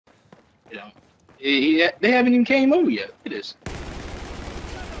You know, they haven't even came over yet. Look at this.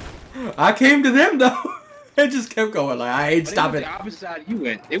 I came to them though. It just kept going. Like I ain't stopping. The opposite side you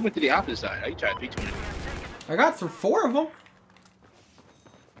went. They went to the opposite side. You tried 320. I got 4 of them.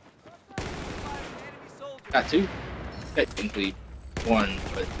 Got 2. Technically 1,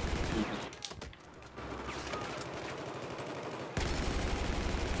 but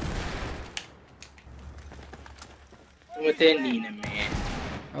 2. With that Nina, man.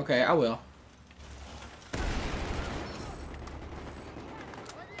 Okay, I will.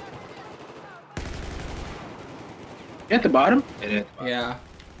 You at the bottom? Yeah.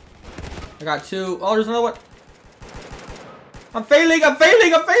 I got 2. Oh, there's another one. I'm failing. I'm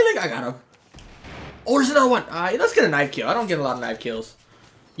failing. I'm failing. I got him. Oh, there's another one. Let's get a knife kill. I don't get a lot of knife kills.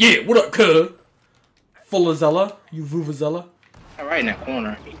 Yeah, what up, cuz? Full of Zella. You Vuvuzela. All right in that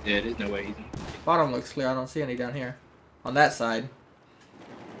corner. He's dead. There's no way he's... Bottom looks clear. I don't see any down here. On that side.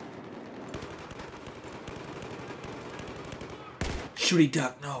 Shooty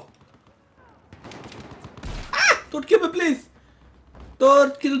duck, no. Ah! Don't kill me, please.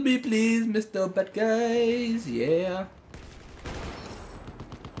 Don't kill me, please, Mr. Bad Guys. Yeah.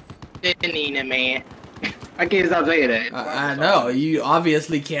 Nina, man. I can't stop saying that. I know. You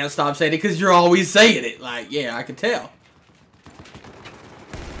obviously can't stop saying it because you're always saying it. Like, yeah, I can tell.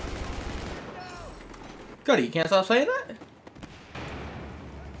 Cody, you can't stop saying that?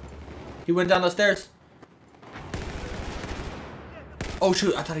 He went down the stairs. Oh,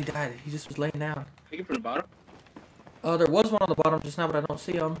 shoot. I thought he died. He just was laying down. Take it from the bottom? There was one on the bottom just now, but I don't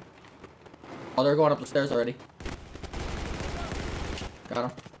see him. Oh, they're going up the stairs already. Got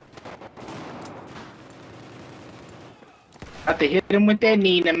him. Have to hit him with that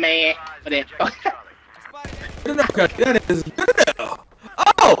Nina, man. Good enough, Cody. That is good enough.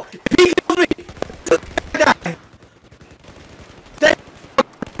 Oh! If he kills me, die.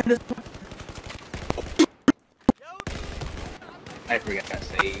 I forgot to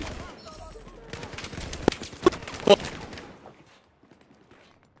save.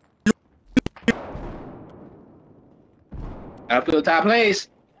 Up to the top place.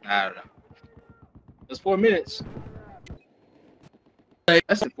 I don't know. That's 4 minutes.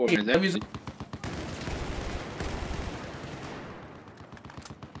 That's in 4 minutes.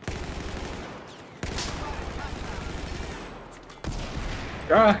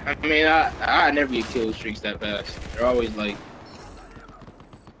 I mean, I never get kill streaks that fast. They're always like...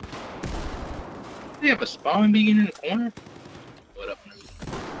 Do they have a spawn beacon in the corner? What up?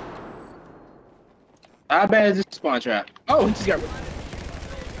 How bad is this spawn trap? Oh, he just got...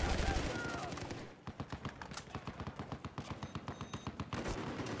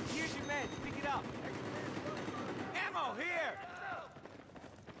 Here's your man. Pick it up. Ammo, here!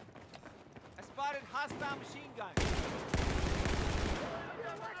 I spotted hostile machine gun.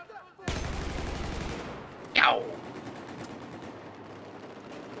 Ow!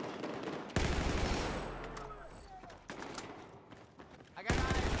 I got eyes.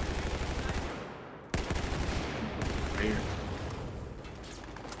 Right here.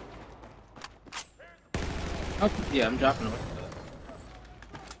 Oh, yeah, I'm dropping away.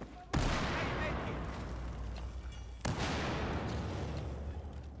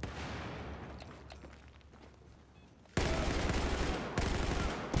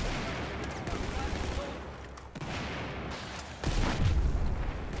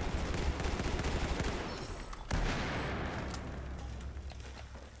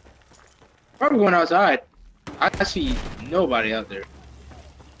 Probably going outside. I see nobody out there.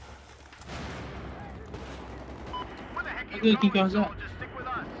 I'm gonna keep outside.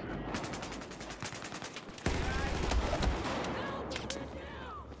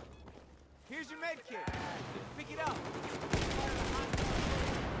 Here's your med kit. Pick it up.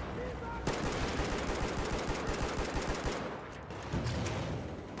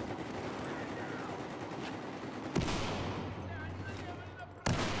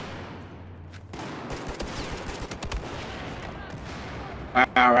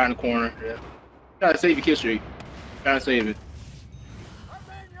 Around the corner. Yeah. Try to save your kill streak. Try to save it.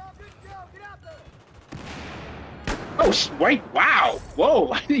 Oh, wait! Wow! Whoa!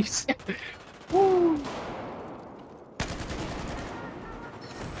 Why did he say? Woo!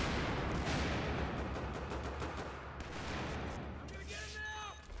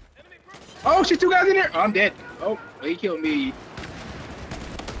 Oh, shit! 2 guys in there. Oh, I'm dead. Oh, he killed me.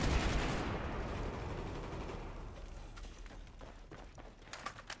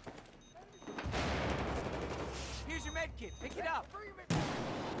 Here's your med kit. Pick it up.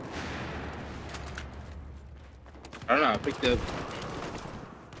 I don't know. I picked up.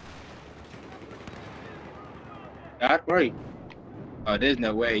 God, right. Oh, there's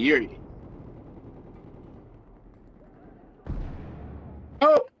no way.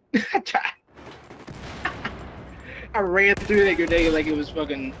 ran through that grenade like it was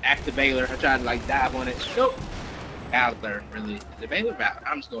fucking active Baylor. I tried to like dive on it. Nope. Valor, really. Is it Baylor? Valor.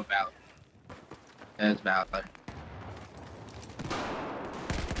 I'm just going Valor. That's Valor.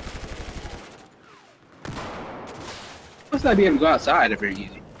 Must not be able to go outside very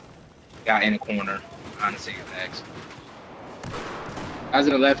easy. Got in the corner on the sandbags. I was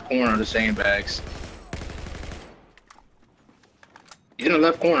in the left corner of the sandbags. He's in the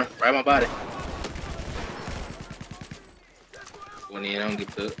left corner, right on my body. When I don't get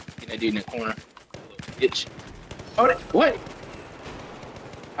put. Get that dude in the corner. Bitch. Oh, what?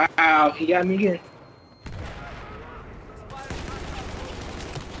 Wow, he got me again.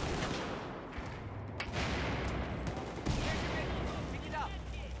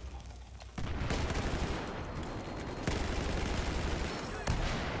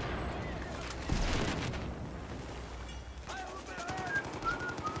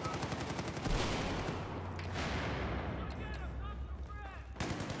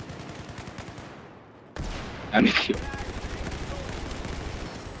 I'm killed.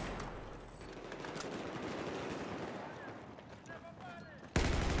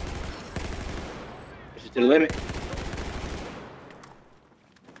 Push it to the limit.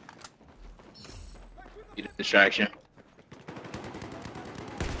 Get a distraction.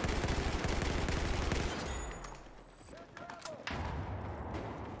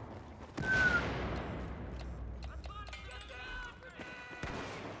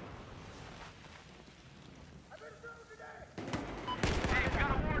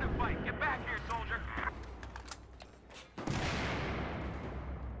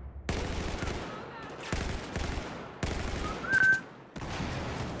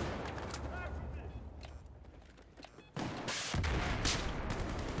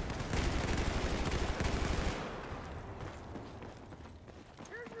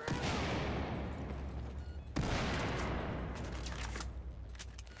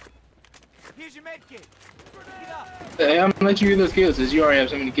 Here's your med kit. Get up. Hey, I'm gonna let you get those kills since you already have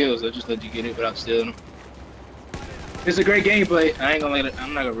so many kills. I'll just let you get it without stealing them. It's a great gameplay. I ain't gonna let it.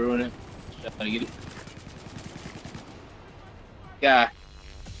 I'm not gonna ruin it. Just try to get it. Yeah.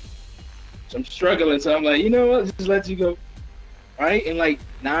 So I'm struggling. So I'm like, you know what? Just let you go. Right in like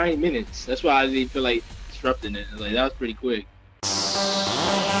 9 minutes. That's why I didn't feel like disrupting it. Like that was pretty quick.